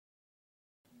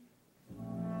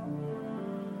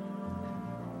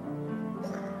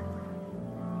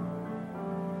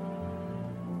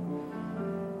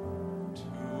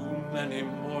many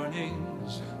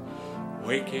mornings,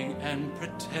 waking and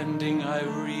pretending I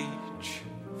reach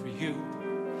for you.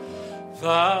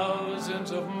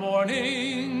 Thousands of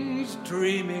mornings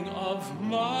dreaming of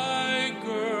my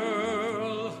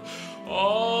girl.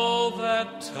 All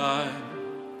that time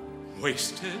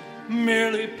wasted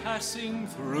merely passing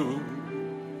through.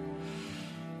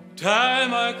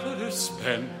 Time I could have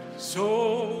spent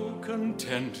so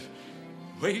content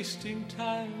wasting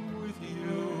time with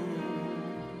you.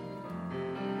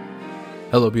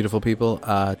 Hello, beautiful people.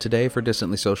 Today for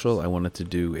Distantly Social, I wanted to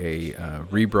do a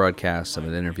rebroadcast of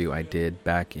an interview I did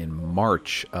back in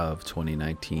March of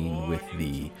 2019 with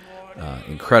the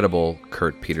incredible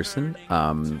Kurt Peterson.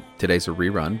 Today's a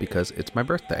rerun because it's my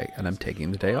birthday and I'm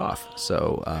taking the day off.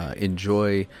 So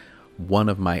enjoy one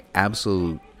of my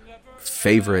absolute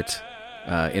favorite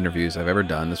interviews I've ever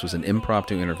done. This was an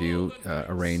impromptu interview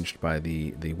arranged by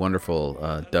the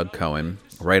wonderful Doug Cohen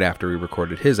right after we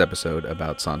recorded his episode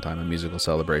about Sondheim, a musical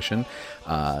celebration.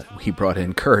 He brought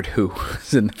in Kurt, who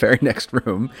was in the very next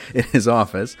room in his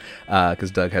office, because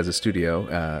Doug has a studio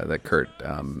that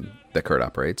Kurt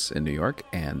operates in New York,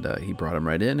 and he brought him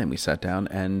right in, and we sat down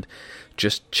and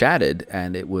just chatted,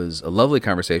 and it was a lovely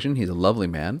conversation. He's a lovely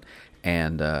man.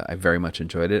 And I very much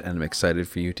enjoyed it, and I'm excited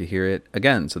for you to hear it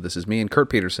again. So this is me and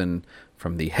Kurt Peterson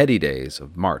from the heady days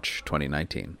of March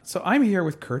 2019. So I'm here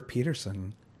with Kurt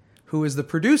Peterson, who is the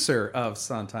producer of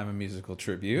Sondheim, a musical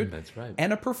tribute. That's right.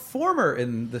 And a performer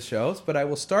in the shows. But I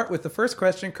will start with the first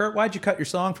question. Kurt, why'd you cut your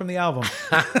song from the album?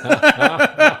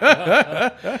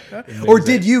 Or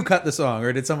did you cut the song,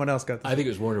 or did someone else cut the song? I think it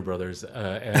was Warner Brothers.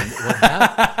 And what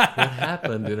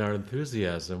happened in our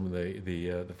enthusiasm,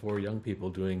 the four young people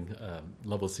doing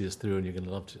Love Will See Us Through and You're Gonna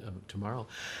Love Tomorrow,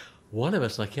 one of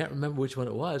us, and I can't remember which one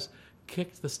it was,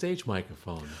 kicked the stage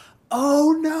microphone.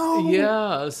 Oh no!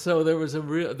 Yeah, so there was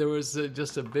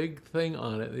just a big thing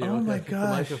on it. Oh my the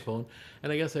gosh! Microphone,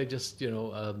 and I guess I just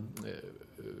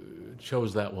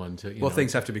chose that one to.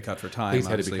 Things have to be cut for time. Things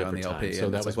had to be cut on for the time. LP. So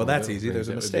and that's easy. There's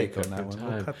a mistake on that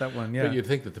one. We'll cut that one. Yeah. But you'd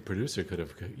think that the producer could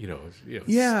have,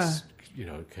 Yeah.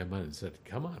 Come on and said,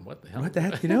 "Come on, what the hell? What the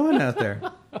heck are you doing out there?"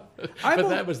 But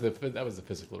that was the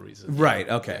physical reason. Right.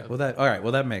 Okay. Yeah.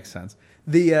 Well, that makes sense.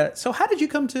 So how did you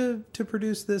come to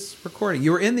produce this recording?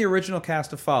 You were in the original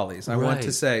cast of Follies. I want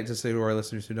to say to our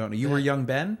listeners who don't know, you were young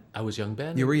Ben. I was young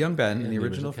Ben. You were young Ben in the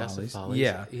original cast of Follies.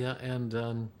 Yeah.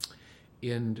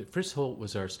 And Fritz Holt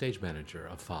was our stage manager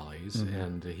of Follies,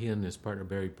 and he and his partner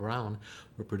Barry Brown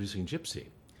were producing Gypsy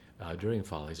during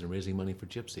Follies and raising money for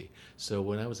Gypsy. So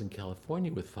when I was in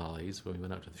California with Follies, when we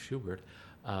went out to the Schubert,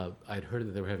 I'd heard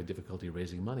that they were having difficulty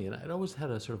raising money, and I'd always had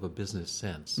a sort of a business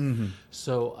sense.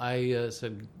 So I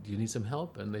said, "Do you need some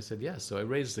help?" And they said, "Yes." So I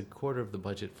raised a quarter of the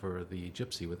budget for the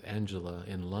Gypsy with Angela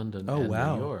in London and New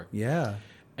York. Yeah.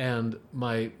 And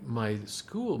my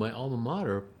school, my alma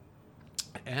mater,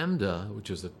 AMDA, which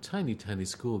was a tiny, tiny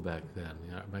school back then.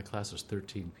 My class was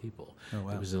 13 people. Oh,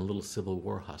 wow. It was in a little Civil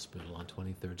War hospital on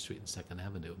 23rd Street and 2nd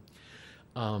Avenue.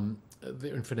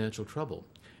 They're in financial trouble.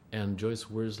 And Joyce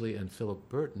Worsley and Philip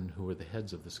Burton, who were the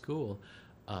heads of the school,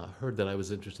 heard that I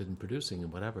was interested in producing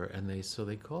and whatever, and they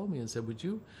called me and said, "Would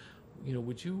you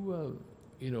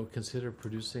consider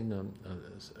producing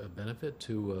a benefit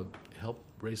to help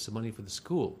raise some money for the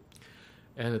school?"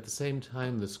 And at the same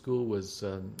time, the school was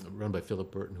run by Philip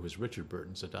Burton, who was Richard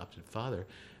Burton's adopted father,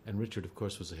 and Richard, of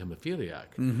course, was a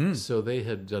hemophiliac. So they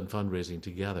had done fundraising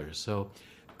together. So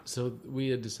we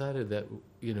had decided that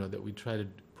that we'd try to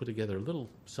put together a little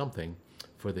something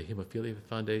for the Hemophilia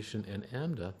Foundation and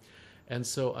AMDA, and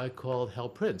so I called Hal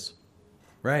Prince.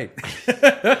 Right.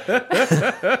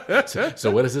 So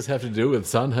what does this have to do with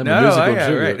Sondheim musical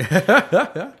tribute?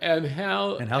 Right. And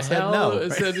Hal said no.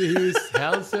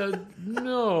 Hal said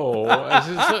no. I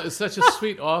said, it's such a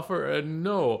sweet offer, and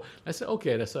no. I said,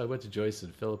 okay. And so I went to Joyce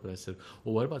and Philip, and I said,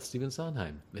 well, what about Stephen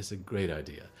Sondheim? They said, great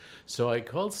idea. So I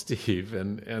called Steve,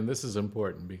 and this is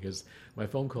important because my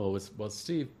phone call was, well,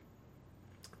 Steve,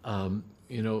 AMDA's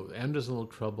in a little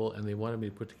trouble, and they wanted me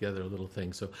to put together a little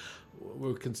thing. So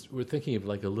we're thinking of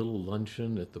like a little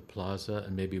luncheon at the plaza,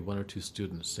 and maybe one or two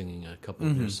students singing a couple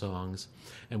of their songs.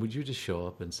 And would you just show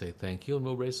up and say thank you, and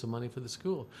we'll raise some money for the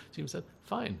school? Steve said,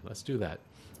 fine, let's do that.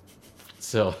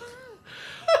 So,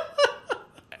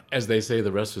 as they say,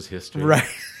 the rest was history. Right.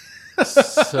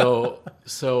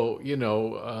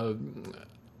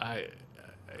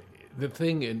 The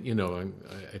thing, and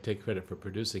I take credit for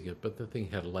producing it, but the thing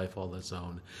had a life all its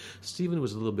own. Stephen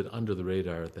was a little bit under the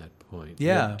radar at that point.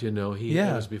 Yeah.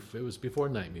 It was before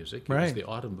Night Music. It was the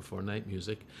autumn before Night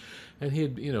Music, and he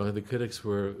had, the critics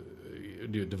were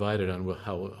divided on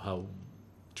how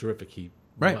terrific he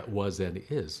was and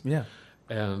is. Yeah.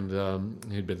 and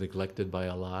he'd been neglected by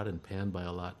a lot and panned by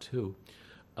a lot too.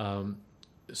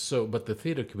 But the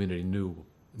theater community knew.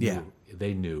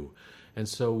 They knew, and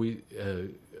so we.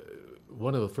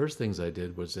 One of the first things I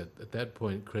did was at that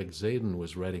point, Craig Zaden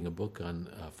was writing a book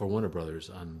for Warner Brothers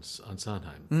on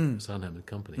Sondheim, Sondheim and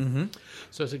Company. Mm-hmm.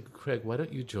 So I said, Craig, why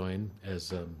don't you join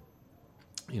as and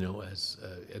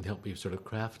help me sort of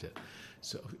craft it.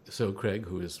 So Craig,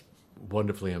 who is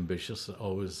wonderfully ambitious,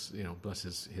 always, bless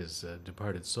his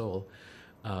departed soul,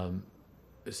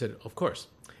 said, of course.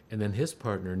 And then his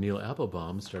partner, Neil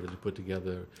Applebaum, started to put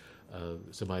together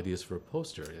some ideas for a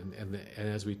poster. And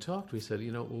as we talked, we said,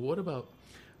 what about,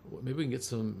 maybe we can get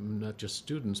some, not just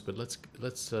students, but let's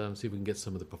see if we can get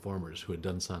some of the performers who had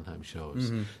done Sondheim shows.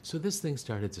 Mm-hmm. So this thing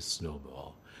started to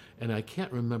snowball. And I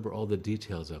can't remember all the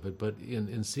details of it, but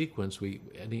in sequence,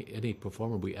 any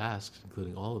performer we asked,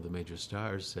 including all of the major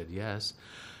stars, said yes.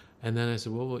 And then I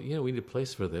said, well, we need a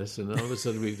place for this. And all of a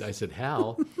sudden, I said,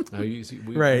 Hal,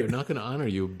 we're not going to honor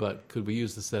you, but could we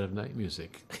use the set of night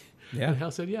music? Yeah. And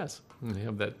Hal said yes. And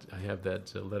I have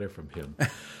that letter from him.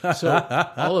 So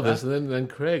all of this, and then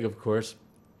Craig, of course,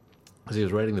 as he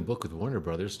was writing the book with Warner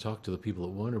Brothers, talked to the people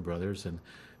at Warner Brothers, and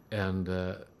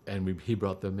he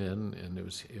brought them in, and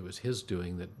it was his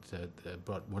doing that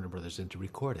brought Warner Brothers in to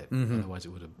record it. Mm-hmm. Otherwise, it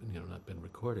would have not been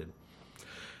recorded.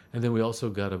 And then we also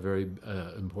got a very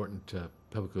important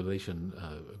public relation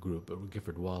group,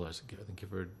 Gifford Wallace, I think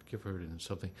Gifford and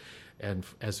something. And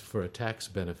as for a tax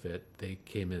benefit, they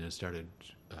came in and started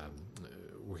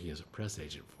working as a press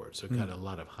agent for it. So it got a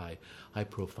lot of high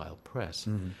profile press.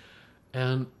 Mm-hmm.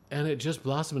 And it just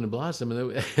blossomed and blossomed.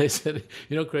 And then I said,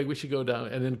 Craig, we should go down.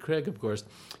 And then Craig, of course,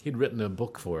 he'd written a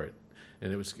book for it.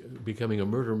 And it was becoming a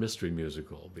murder mystery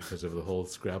musical because of the whole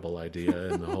Scrabble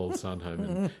idea and the whole Sondheim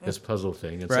and his puzzle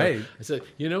thing. And right. So I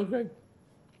said, Greg,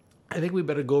 I think we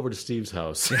better go over to Steve's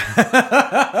house.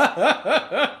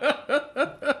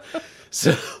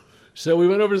 So we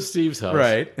went over to Steve's house.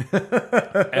 Right.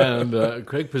 And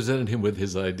Craig presented him with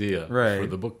his idea for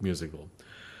the book musical.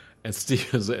 And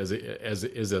Steve, as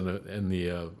is in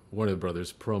the Warner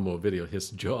Brothers promo video, his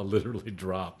jaw literally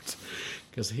dropped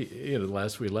because the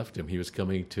last we left him, he was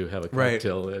coming to have a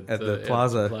cocktail at the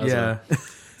plaza. Yeah.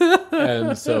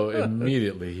 And so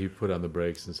immediately he put on the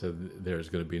brakes and said, "There's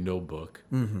going to be no book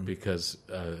because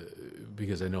I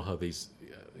know how these."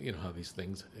 How these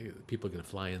things, people are going to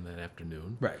fly in that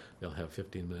afternoon. Right. They'll have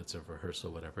 15 minutes of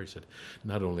rehearsal, whatever. He said,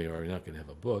 not only are we not going to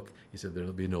have a book, he said,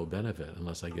 there'll be no benefit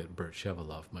unless I get Bert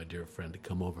Sheveloff, my dear friend, to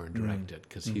come over and direct it,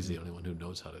 because he's the only one who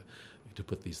knows how to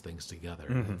put these things together.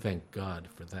 And thank God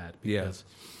for that, because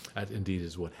that indeed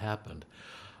is what happened.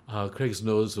 Craig's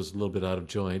nose was a little bit out of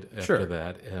joint after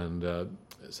that, and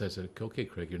so I said, okay,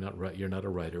 Craig, you're not a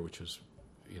writer, which was,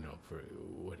 for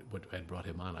what had brought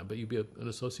him on, but you'd be an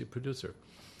associate producer.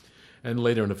 And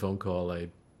later in a phone call, I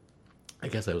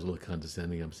guess I was a little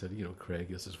condescending. I said, Craig,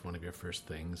 this is one of your first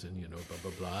things, and blah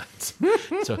blah blah.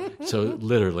 so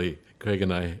literally, Craig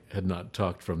and I had not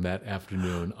talked from that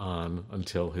afternoon on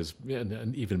until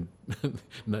and even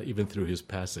not even through his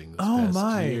passing this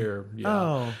past year. Yeah.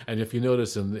 Oh. And if you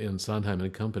notice in Sondheim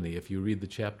and Company, if you read the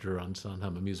chapter on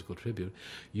Sondheim, a musical tribute,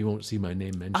 you won't see my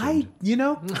name mentioned.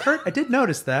 Kurt, I did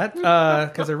notice that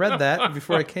because I read that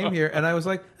before I came here, and I was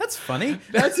like, that's funny.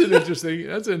 That's an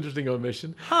interesting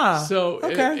omission. Huh. So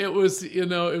okay. it was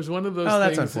one of those things. Oh,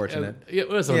 that's unfortunate. It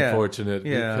was unfortunate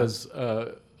Yeah. because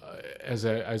as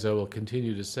I will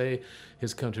continue to say,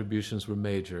 his contributions were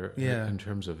major in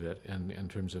terms of it, and in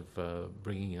terms of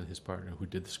bringing in his partner who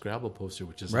did the Scrabble poster,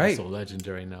 which is also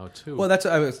legendary now too. Well, that's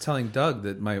what I was telling Doug,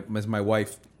 that my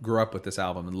wife grew up with this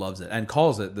album and loves it and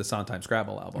calls it the Sondheim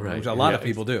Scrabble album, which a lot of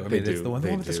people do. I mean, it's the one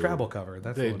with the Scrabble cover.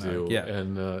 That's they the one do. Yeah.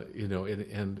 And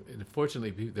and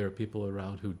fortunately, there are people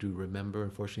around who do remember.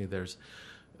 Unfortunately, there's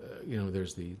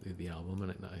there's the album,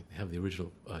 and I have the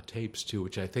original tapes too,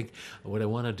 which I think what I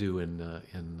want to do in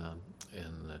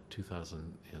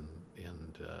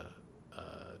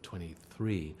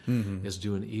 2023 is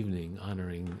do an evening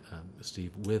honoring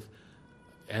Steve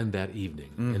and that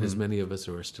evening, and as many of us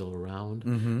who are still around,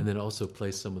 and then also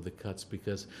play some of the cuts,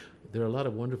 because there are a lot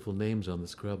of wonderful names on the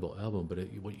Scrabble album, but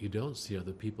what you don't see are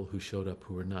the people who showed up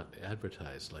who were not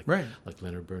advertised, like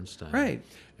Leonard Bernstein,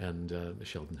 and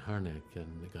Sheldon Harnick,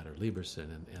 and Goddard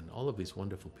Lieberson, and all of these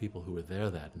wonderful people who were there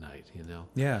that night,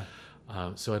 Yeah.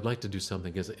 So I'd like to do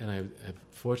something, and I'm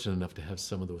fortunate enough to have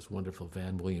some of those wonderful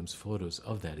Van Williams photos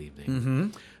of that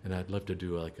evening, and I'd love to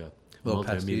do like a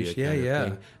multimedia kind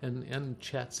of thing, and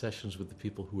chat sessions with the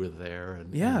people who were there,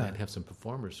 and have some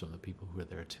performers from the people who were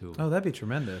there too. Oh, that'd be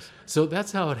tremendous. So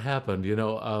that's how it happened.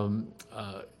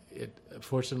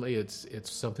 Fortunately, it's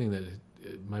something that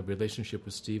my relationship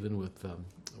with Stephen with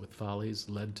Follies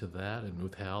led to that, and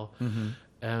with Hal, Mm-hmm.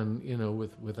 and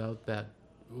without that,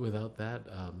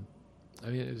 I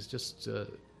mean, it was just.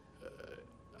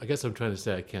 I guess I'm trying to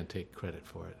say I can't take credit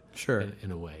for it. Sure.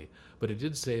 In a way, but it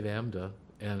did save AMDA,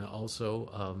 and also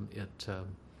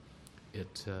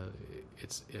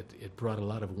it brought a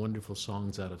lot of wonderful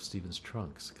songs out of Stephen's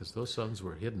trunks, because those songs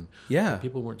were hidden. Yeah.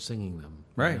 People weren't singing them.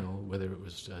 Right. You know, whether it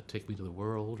was "Take Me to the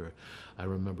World" or "I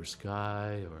Remember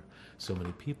Sky" or "So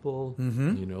Many People."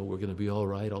 Mm-hmm. You know, "We're Gonna Be All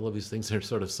Right." All of these things are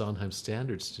sort of Sondheim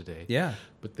standards today. Yeah.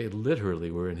 But they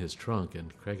literally were in his trunk,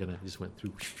 and Craig and I just went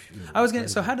through.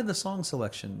 So how did the song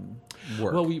selection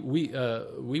work? Well,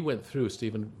 we went through.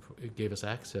 Stephen gave us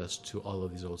access to all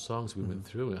of these old songs. We went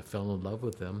through, and I fell in love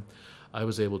with them. I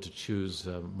was able to choose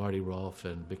Marty Rolfe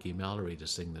and Vicki Mallory to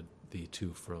sing the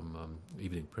two from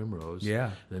Evening Primrose. Yeah.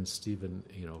 And then Stephen,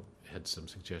 had some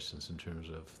suggestions in terms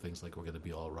of things like "We're Gonna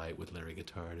Be All Right" with Larry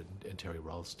Guittard and Terry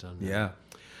Ralston. Yeah.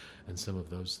 And some of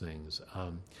those things.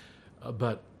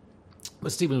 But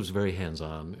Stephen was very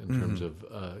hands-on in terms of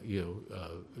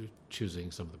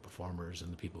choosing some of the performers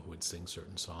and the people who would sing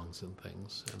certain songs and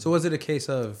things. And So was it a case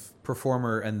of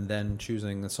performer and then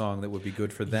choosing a song that would be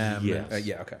good for them? Yes.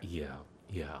 Yeah. Okay. Yeah.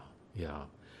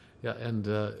 And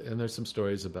there's some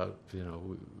stories about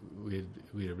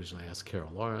we originally asked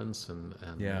Carol Lawrence, and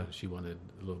Yeah. she wanted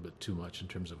a little bit too much in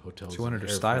terms of hotels. She wanted her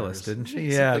and stylist, airfares. didn't she?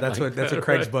 Yeah, that's Something what like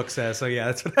Craig's that, book says. So yeah,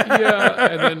 that's what.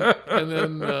 yeah, and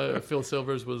then Phil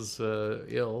Silvers was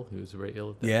ill. He was very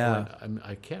ill at that Yeah. point.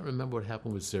 I can't remember what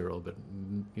happened with Zero, but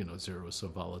Zero was so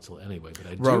volatile anyway. But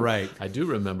I do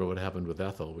remember what happened with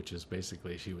Ethel, which is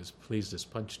basically she was pleased as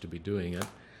punch to be doing it.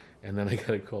 And then I got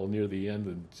a call near the end,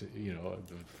 and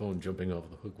the phone jumping off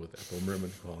the hook with Ethel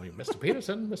Merman calling, "Mr.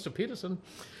 Peterson, Mr. Peterson."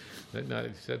 And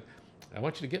I said, "I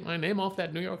want you to get my name off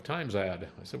that New York Times ad."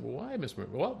 I said, "Well, why, Miss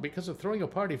Merman?" "Well, because of throwing a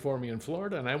party for me in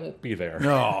Florida, and I won't be there."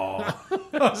 No.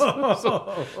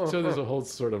 So there's a whole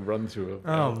sort of run through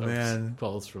of man.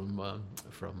 calls from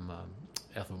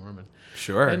Ethel Merman.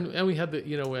 Sure. And we had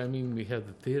we had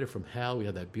the theater from Hal. We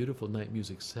had that beautiful night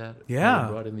music set. Yeah.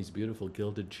 We brought in these beautiful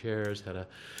gilded chairs.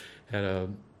 There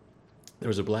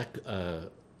was a black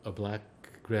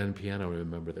grand piano, I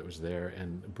remember, that was there,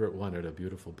 and Bert wanted a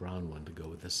beautiful brown one to go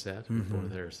with the set. Before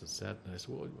there's a set, and I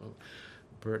said, "Well,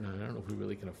 Bert, I don't know if we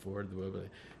really can afford the." But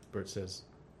Bert says,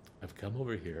 "I've come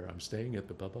over here. I'm staying at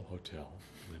the Bubba Hotel,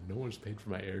 and no one's paid for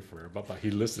my airfare." Bubba,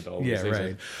 he listed all these things.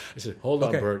 Right. I said, "Hold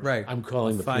on, Bert. Right. I'm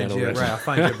calling the Find piano you, register." right, I'll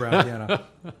find you a brown piano.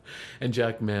 And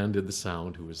Jack Mann did the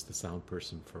sound, who was the sound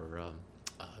person for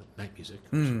night music,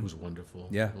 which was wonderful.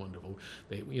 Yeah. Wonderful.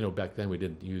 They, back then we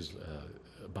didn't use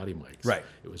body mics. Right.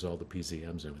 It was all the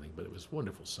PZMs and everything, but it was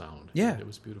wonderful sound. Yeah. It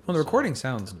was beautiful. Well, the recording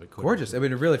sound. sounds And the recording gorgeous. I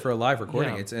mean, really, for a live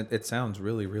recording, Yeah. it sounds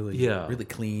really, really, Yeah. really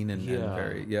clean and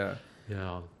very, yeah.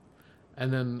 Yeah.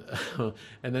 And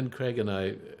then Craig and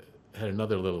I had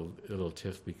another little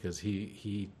tiff, because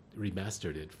he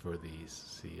remastered it for the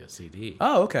CD.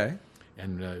 Oh, okay.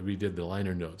 And redid the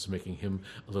liner notes, making him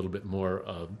a little bit more.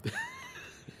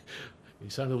 He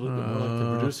sounded a little bit more like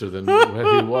the producer than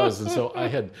what he was, and so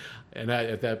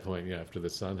at that point, after the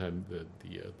Sondheim,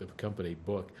 the company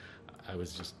book, I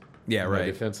was just my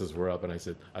defenses were up,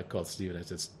 and I called Stephen.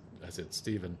 I said,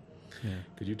 "Stephen,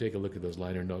 could you take a look at those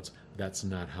liner notes? That's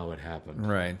not how it happened."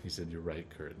 Right. He said, "You're right,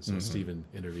 Kurt." And so Stephen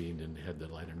intervened and had the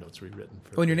liner notes rewritten.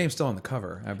 And your name's still on the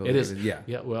cover, I believe. It is. Yeah.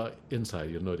 Yeah. Well,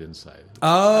 inside, you'll note inside.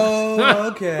 Oh,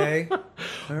 okay.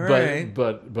 All right.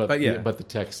 But the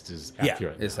text is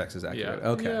accurate. Yeah, his text is accurate. Yeah.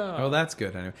 Okay. Yeah. Well, that's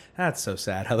good. Anyway, that's so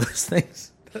sad how those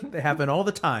things they happen all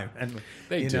the time, and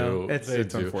They do. It's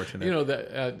do. unfortunate.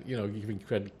 Giving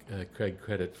Craig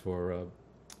credit for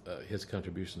his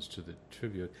contributions to the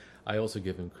tribute. I also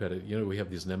give him credit. We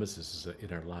have these nemesis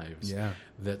in our lives. Yeah.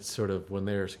 That sort of, when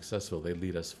they are successful, they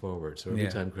lead us forward. So every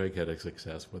time Craig had a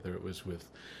success, whether it was with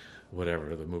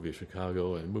whatever, the movie of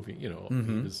Chicago and movie, he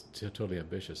was totally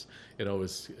ambitious. It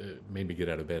always made me get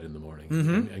out of bed in the morning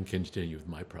and continue with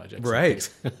my projects. Right.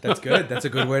 That's good. That's a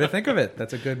good way to think of it.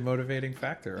 That's a good motivating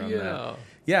factor on that.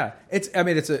 Yeah. It's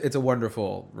a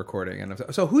wonderful recording. And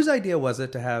so whose idea was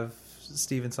it to have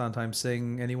Stephen Sondheim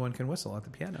sing "Anyone Can Whistle" at the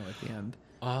piano at the end?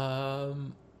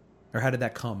 Or how did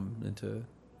that come into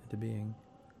being?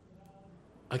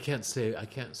 I can't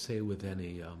say with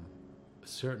any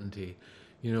certainty.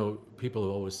 People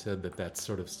have always said that that's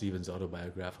sort of Stephen's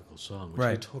autobiographical song, which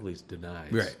he totally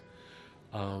denies. Right.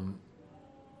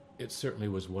 It certainly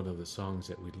was one of the songs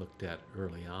that we looked at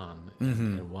early on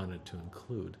and wanted to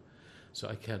include. So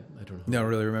I don't know. No,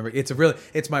 really remember.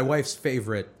 It's my wife's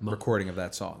favorite recording of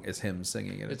that song. Is him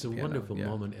singing it. It's a wonderful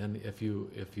moment, and if you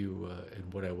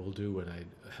and what I will do when I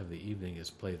have the evening is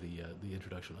play the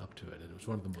introduction up to it, and it was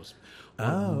one of the most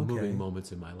moving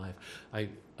moments in my life. I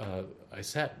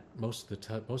sat most of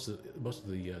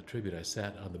the tribute. I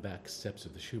sat on the back steps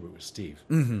of the Schubert with Steve,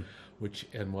 and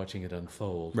watching it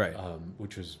unfold, right.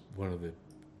 Which was one of the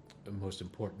most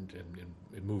important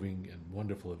and moving and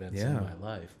wonderful events in my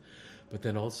life. But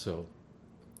then also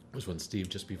was when Steve,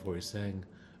 just before he sang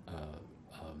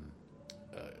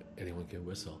Anyone Can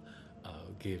Whistle,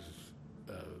 gave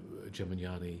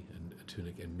Gemignani and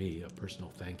Tunick and me a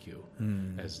personal thank you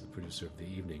as the producer of the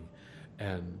evening.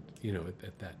 And,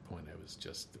 at that point I was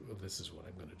just, this is what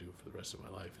I'm going to do for the rest of my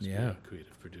life, is be a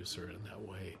creative producer in that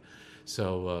way.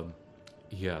 So,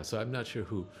 so I'm not sure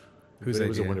whose idea. It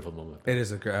was a wonderful moment. It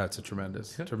is it's a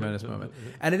tremendous moment.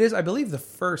 And it is, I believe, the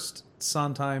first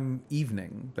Sondheim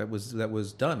evening that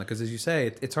was done. Because as you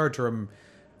say, it's hard to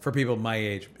for people my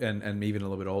age and even a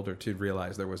little bit older to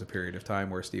realize there was a period of time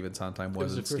where Stephen Sondheim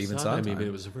wasn't Stephen Sondheim.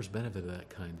 It was the first benefit of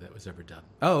that kind that was ever done.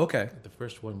 Oh, okay. The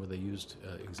first one where they used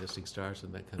existing stars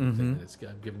and that kind of thing.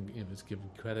 And it's given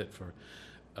credit for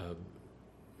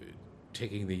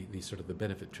taking the sort of the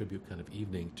benefit tribute kind of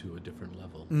evening to a different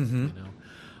level.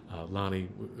 Lonnie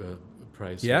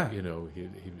Price, he did a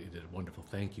wonderful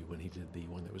thank you when he did the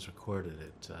one that was recorded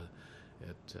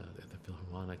at the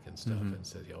Philharmonic and stuff, and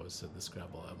said he always said the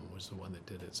Scrabble album was the one that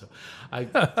did it. So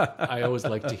I always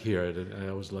like to hear it, and I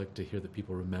always like to hear that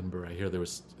people remember. I hear there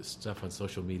was stuff on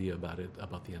social media about it,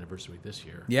 about the anniversary this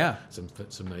year. Yeah, some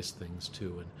nice things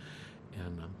too, and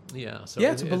so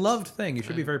it's a beloved thing. You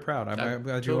should be very proud. I'm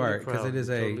glad you are, because it is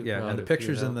and the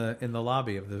pictures in the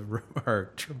lobby of the room are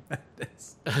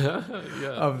tremendous.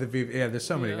 Of the people, there's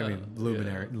so many. I mean,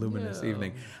 luminous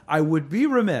evening. I would be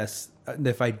remiss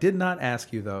if I did not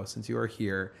ask you, though, since you are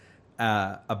here,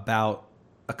 about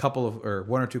a couple of, or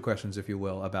one or two questions, if you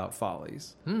will, about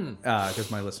Follies, because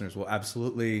my listeners will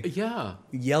absolutely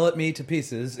yell at me to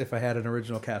pieces if I had an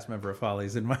original cast member of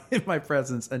Follies in my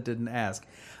presence and didn't ask.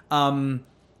 I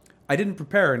didn't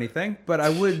prepare anything, but I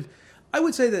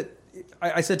would say that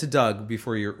I said to Doug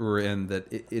before you were in that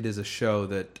it is a show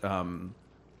that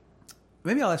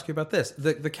maybe I'll ask you about this.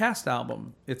 The cast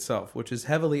album itself, which is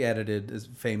heavily edited, is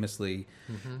famously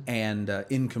and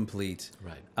incomplete.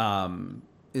 Right.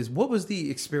 What was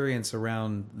the experience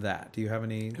around that? Do you have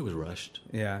any? It was rushed.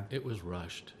 Yeah, it was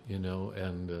rushed. And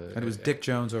it was Dick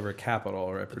Jones over at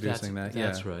Capitol producing that.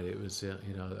 That's right. It was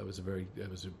that was a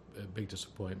big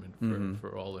disappointment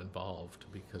for all involved,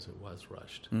 because it was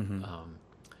rushed, and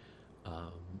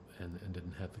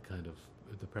didn't have the kind of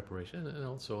the preparation, and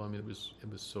also it was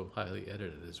so highly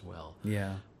edited as well.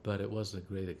 Yeah, but it was a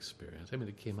great experience.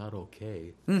 It came out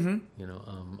okay.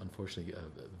 Unfortunately,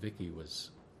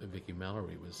 Vicky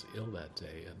Mallory was ill that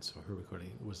day, and so her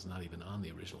recording was not even on the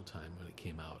original time when it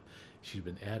came out. She'd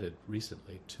been added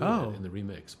recently to it in the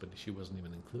remix, but she wasn't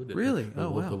even included. Really?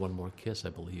 With the One More Kiss,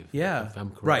 I believe. Yeah. If I'm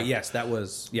correct. Right, yes, that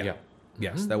was... Yeah.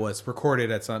 Yes, that was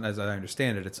recorded as I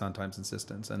understand it, at Sondheim's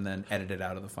insistence, and then edited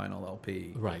out of the final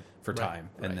LP for time,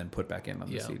 and then put back in on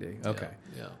the CD. Okay.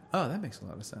 Yeah. Oh, that makes a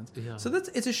lot of sense. Yeah. So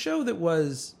it's a show that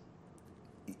was...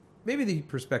 Maybe the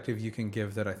perspective you can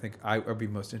give that I think I would be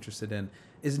most interested in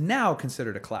is now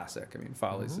considered a classic.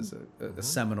 Follies is a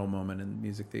seminal moment in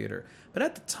music theater. But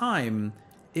at the time,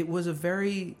 it was a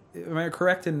very... Am I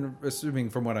correct in assuming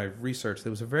from what I've researched,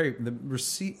 it was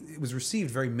it was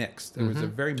received very mixed. There was a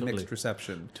very mixed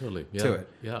reception to it.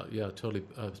 Yeah, totally.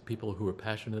 People who were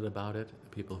passionate about it,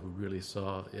 people who really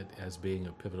saw it as being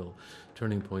a pivotal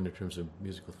turning point in terms of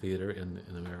musical theater in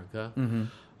America.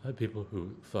 People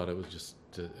who thought it was just,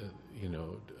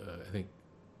 I think,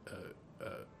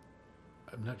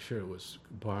 I'm not sure it was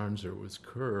Barnes or it was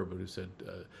Kerr, but who said,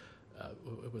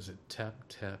 was it Tap,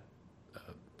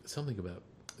 something about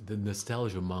the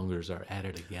nostalgia mongers are at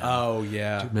it again. Oh,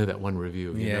 yeah. Do you remember that one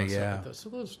review? Yeah. So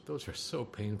those are so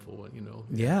painful,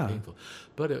 Yeah. Painful.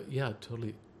 But,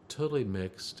 totally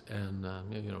mixed. And,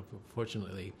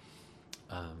 fortunately,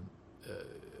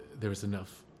 there was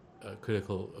enough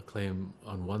critical acclaim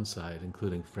on one side,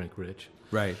 including Frank Rich,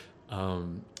 right,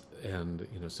 and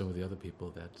some of the other people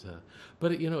that.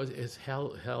 But as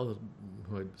Hal,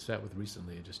 who I sat with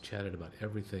recently and just chatted about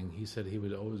everything, he said he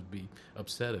would always be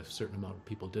upset if a certain amount of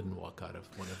people didn't walk out of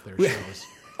one of their shows.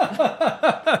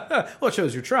 Well, it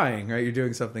shows you're trying, right? You're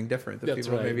doing something different that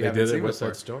people maybe haven't seen before. West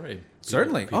Side Story.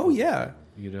 Certainly.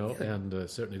 And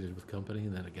certainly did with Company,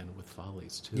 and then again with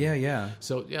Follies too. Yeah.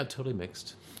 So totally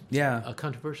mixed. Yeah.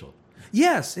 Controversial.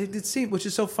 Yes, it seemed, which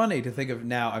is so funny to think of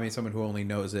now. Someone who only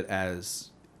knows it as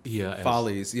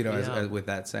Follies, as with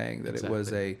that saying that it was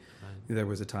there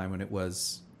was a time when it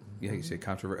was, you say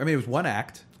controversial. I mean, it was one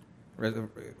act,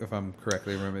 if I'm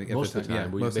correctly remembering. Most of the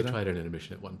time, they tried an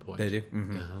intermission at one point. They do,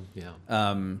 mm-hmm. Yeah.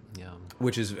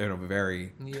 Which is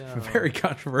very, very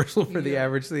controversial for the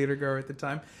average theater goer at the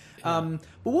time. But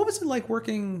what was it like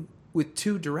working with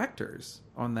two directors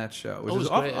on that show? Which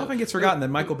often gets forgotten that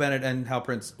Michael Bennett and Hal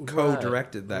Prince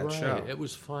co-directed that show. It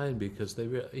was fine because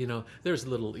there's a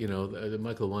little,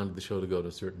 Michael wanted the show to go in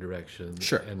a certain direction,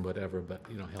 and whatever. But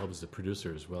Hal was the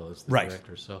producer as well as the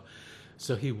director,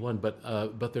 so he won.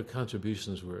 But their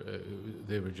contributions were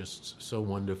they were just so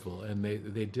wonderful, and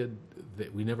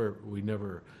we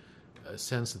never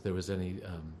sensed that there was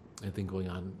anything going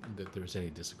on, that there was any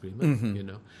disagreement.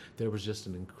 Mm-hmm. There was just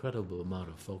an incredible amount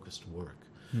of focused work,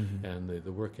 and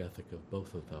the work ethic of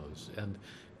both of those, and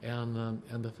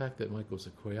the fact that Michael was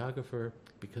a choreographer,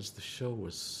 because the show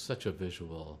was such a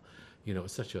visual,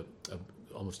 such a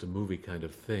almost a movie kind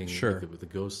of thing, with the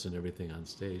ghosts and everything on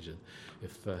stage. And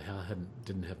if Hal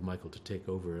didn't have Michael to take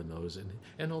over in those,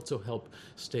 and also help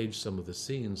stage some of the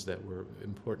scenes that were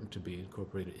important to be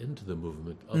incorporated into the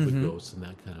movement of the ghosts and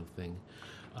that kind of thing.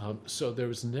 So there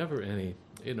was never any,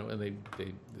 and they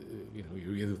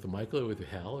you're either with Michael or with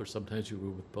Hal, or sometimes you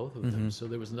were with both of them. So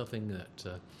there was nothing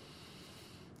that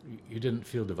you didn't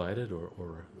feel divided,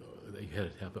 or that you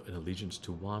had to have an allegiance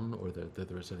to one, or that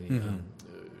there was any.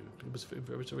 It was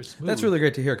very smooth. That's really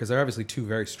great to hear, because they're obviously two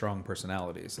very strong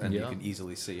personalities, and you can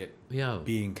easily see it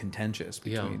being contentious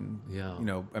between,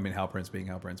 Hal Prince being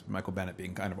Hal Prince, Michael Bennett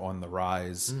being kind of on the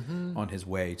rise, on his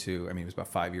way to, it was about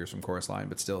 5 years from Chorus Line,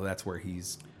 but still that's where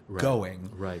he's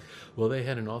going. Right. Well, they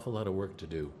had an awful lot of work to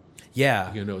do.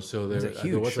 Yeah. So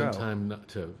there wasn't time not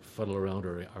to fuddle around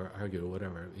or argue or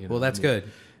whatever. Well, that's good.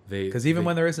 Because even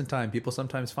when there isn't time, people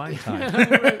sometimes find time.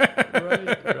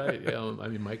 Right.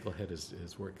 Yeah, Michael had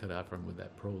his work cut out for him with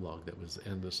that prologue that was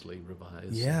endlessly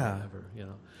revised. Yeah.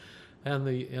 And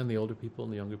the older people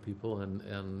and the younger people,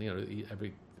 and you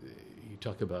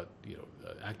talk about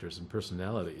actors and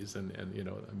personalities, and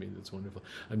it's wonderful.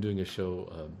 I'm doing a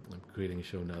show. I'm creating a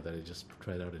show now that I just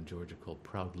tried out in Georgia called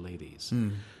Proud Ladies,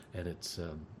 and it's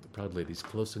Proud Ladies: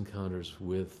 Close Encounters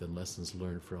with and Lessons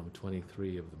Learned from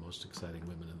 23 of the most exciting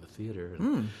women in the theater,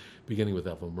 and beginning with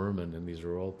Ethel Merman. And these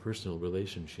are all personal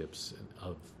relationships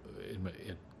in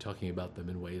talking about them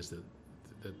in ways that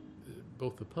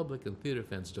both the public and theater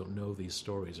fans don't know these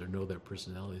stories or know their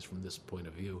personalities from this point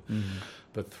of view.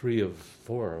 But 3 of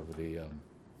 4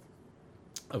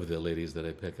 of the ladies that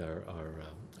I pick are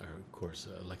of course,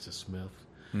 Alexis Smith,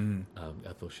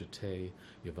 Ethel Chate,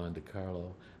 Yvonne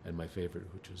DiCarlo, and my favorite,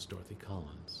 which was Dorothy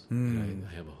Collins. And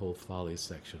I have a whole Follies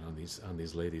section on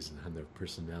these ladies and their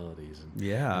personalities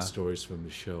and stories from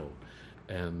the show,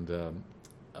 and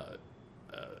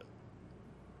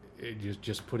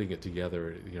just putting it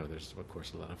together. There's of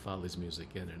course a lot of Follies music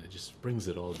in it, and it just brings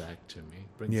it all back to me.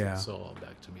 Brings it all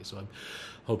back to me. So I'm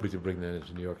hoping to bring that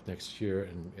into New York next year,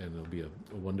 and it'll be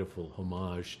a wonderful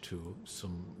homage to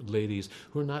some ladies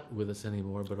who are not with us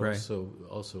anymore, but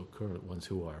also current ones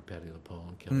who are: Patti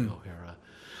LuPone, Kelly O'Hara,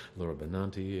 Laura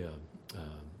Benanti,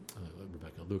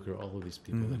 Rebecca Luker, all of these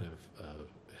people that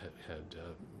have had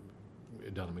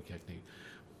Donna McKechnie,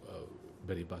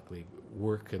 Betty Buckley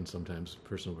work, and sometimes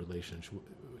personal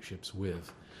relationships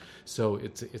with. So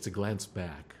it's a glance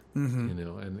back, and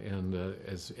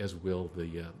as will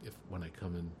if when I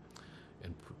come in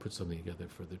and put something together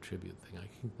for the tribute thing, I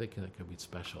think that could be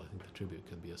special. I think the tribute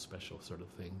can be a special sort of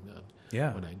thing.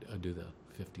 When I do the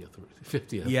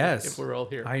 50th. Yes, if we're all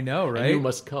here, I know, right? And you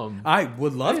must come. I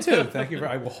would love to. Thank you.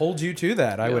 I will hold you to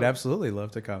that. I would absolutely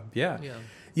love to come. Yeah.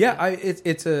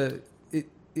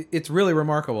 It's really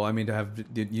remarkable. To have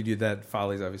you do that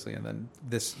Follies, obviously, and then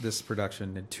this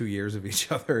production in 2 years of each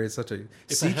other is such a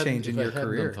sea change in your career. If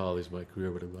I hadn't done Follies, my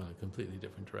career would have gone a completely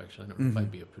different direction. I don't know if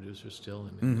I'd be a producer still,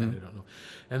 and I don't know.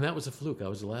 And that was a fluke. I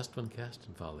was the last one cast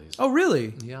in Follies. Oh,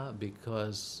 really? Yeah,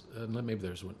 because maybe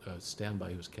there's a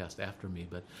standby who was cast after me,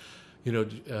 but.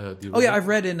 I've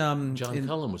read in John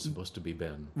Cullum was supposed to be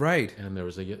Ben, right? And there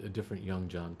was a different young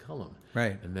John Cullum,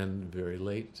 right? And then very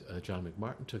late, John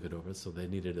McMartin took it over, so they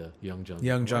needed a young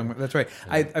John. John, that's right.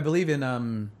 I believe in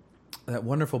that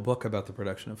wonderful book about the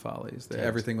production of Follies, that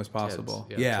everything was possible.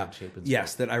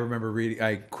 Yes, that I remember reading.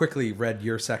 I quickly read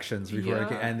your sections before I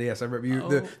came, and yes, I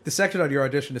remember the section on your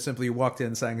audition is simply you walked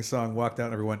in, sang a song, walked out,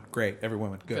 and everyone, great, everyone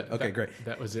went, good, great.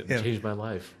 That was it. It changed my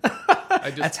life.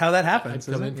 That's how that happens.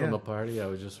 I'd come in from a party. I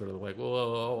was just sort of like,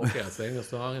 whoa, okay. I sang a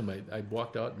song, and I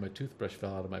walked out, and my toothbrush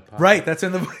fell out of my pocket. Right, that's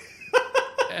in the.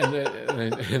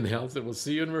 and Hal said, "We'll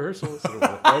see you in rehearsal."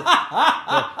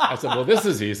 I said, "Well, this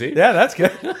is easy." Yeah, that's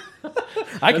good.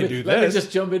 I can do Let me this.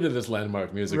 just jump into this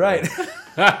landmark music. Right.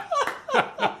 I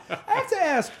have to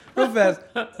ask real fast.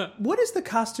 What is the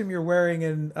costume you're wearing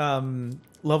in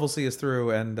Level C is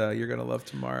Through and You're Gonna Love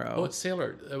Tomorrow? Oh, it's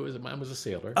sailor. Mine was a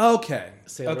sailor. Okay.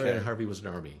 Sailor, Okay. and Harvey was an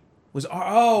army.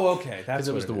 Okay. That's Because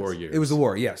it what was the war years. It was the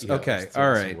war. Yes. Yeah, Okay. it was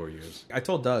All the right. war years. I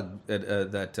told Doug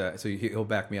that so he'll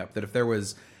back me up that if there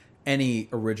was any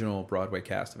original Broadway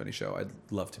cast of any show I'd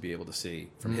love to be able to see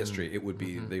from history, it would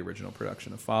be the original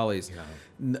production of Follies.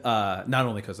 Yeah. Not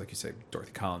only because, like you say,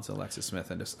 Dorothy Collins and Alexis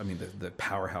Smith, and just the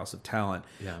powerhouse of talent,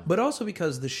 Yeah. but also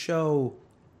because the show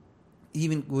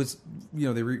even was,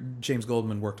 James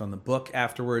Goldman worked on the book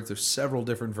afterwards. There's several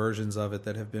different versions of it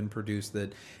that have been produced.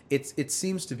 That it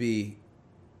seems to be,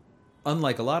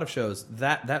 unlike a lot of shows,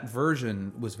 that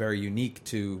version was very unique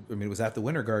to. I mean, it was at the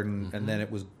Winter Garden, and then it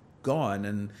was gone,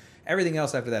 and everything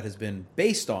else after that has been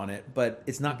based on it, but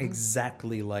it's not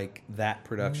exactly like that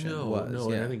production was. No,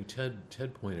 Yeah. and I think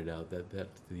Ted pointed out that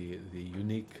the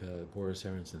unique Boris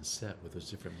Aronson set with those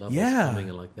different levels coming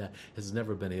in like that has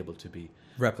never been able to be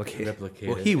replicated.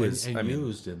 Well, he was and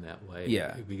used in that way.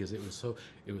 Yeah. Because it was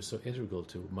so integral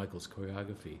to Michael's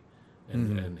choreography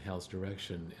and Hal's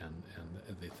direction and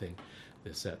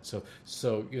the set.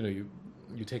 So you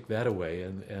take that away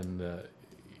and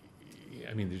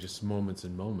I mean, there's just moments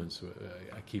and moments.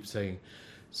 I keep saying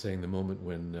the moment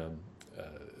when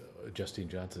Justine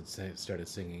Johnson started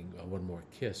singing "One More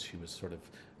Kiss." She was sort of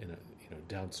in a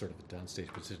downstage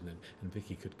position, and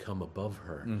Vicky could come above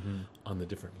her on the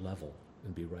different level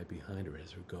and be right behind her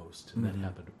as her ghost, and that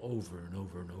happened over and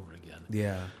over and over again.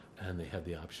 Yeah. And they had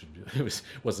the option. It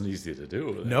wasn't easy to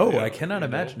do. No, I cannot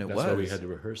imagine it That's was. why we had to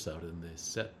rehearse out in the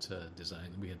set design.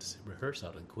 We had to rehearse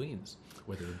out in Queens,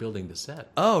 where they were building the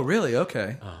set. Oh, really?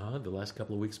 Okay. The last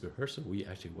couple of weeks of rehearsal, we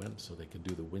actually went so they could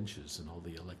do the winches and all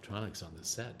the electronics on the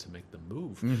set to make them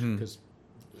move, because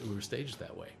we were staged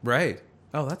that way. Right.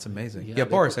 Oh, that's amazing. Yeah, they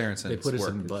Boris put- Aronson's They put us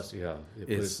work in is- bus. Yeah,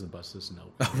 they put us in buses. No.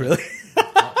 Oh, really?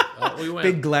 We went.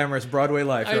 Big glamorous Broadway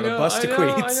life. You're on a bus to I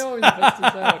Queens. know. We busted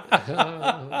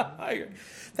out.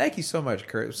 Thank you so much,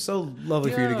 Kurt. It was so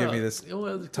lovely for you to give me this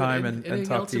time and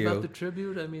talk to you. About the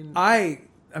tribute? I mean, I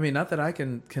mean, not that I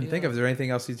can think of. Is there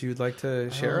anything else that you'd like to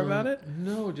share about it?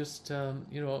 No, just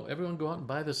everyone go out and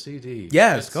buy the CD.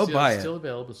 Yes, go buy it. It's still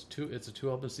available. It's a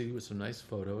 2-album CD with some nice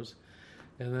photos.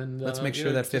 And then Let's make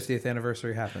sure that 50th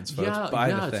anniversary happens, folks. Yeah,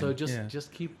 buy the thing. So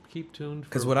just keep tuned.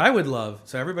 Because what I would love,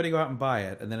 so everybody go out and buy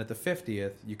it, and then at the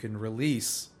 50th, you can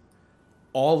release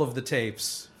all of the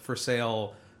tapes for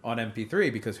sale on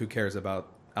MP3, because who cares about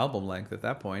album length at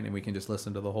that point, and we can just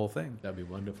listen to the whole thing. That'd be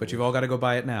wonderful. But you've all got to go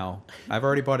buy it now. I've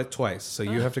already bought it twice, so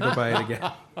you have to go buy it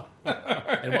again.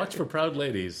 And watch for Proud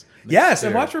Ladies. Yes,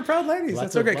 and watch for Proud Ladies.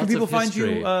 Lots That's okay. of- Can lots people of find you?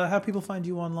 history. How people find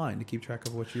you online to keep track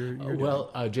of what you're doing?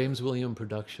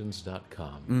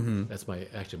 JamesWilliamProductions.com. That's my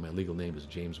legal name is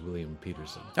James William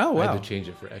Peterson. Oh, wow. I had to change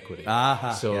it for equity.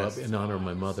 Aha, So yes. in honor of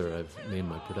my mother, I've named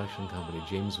my production company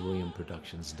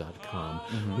JamesWilliamProductions.com,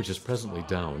 which is presently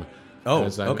down. Oh,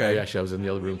 Because okay. I was in the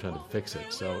other room trying to fix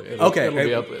it. So it'll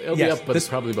be up. It'll yes, be up, but this-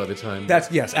 probably by the time.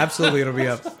 Yes, absolutely, it'll be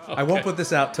up. I won't put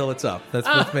this out till it's up.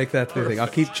 Let's make that the thing. I'll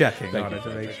keep checking on it to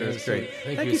make sure it's great.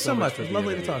 Thank Thank you you so so much much. for It was the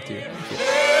lovely to interview. talk to you. Thank you.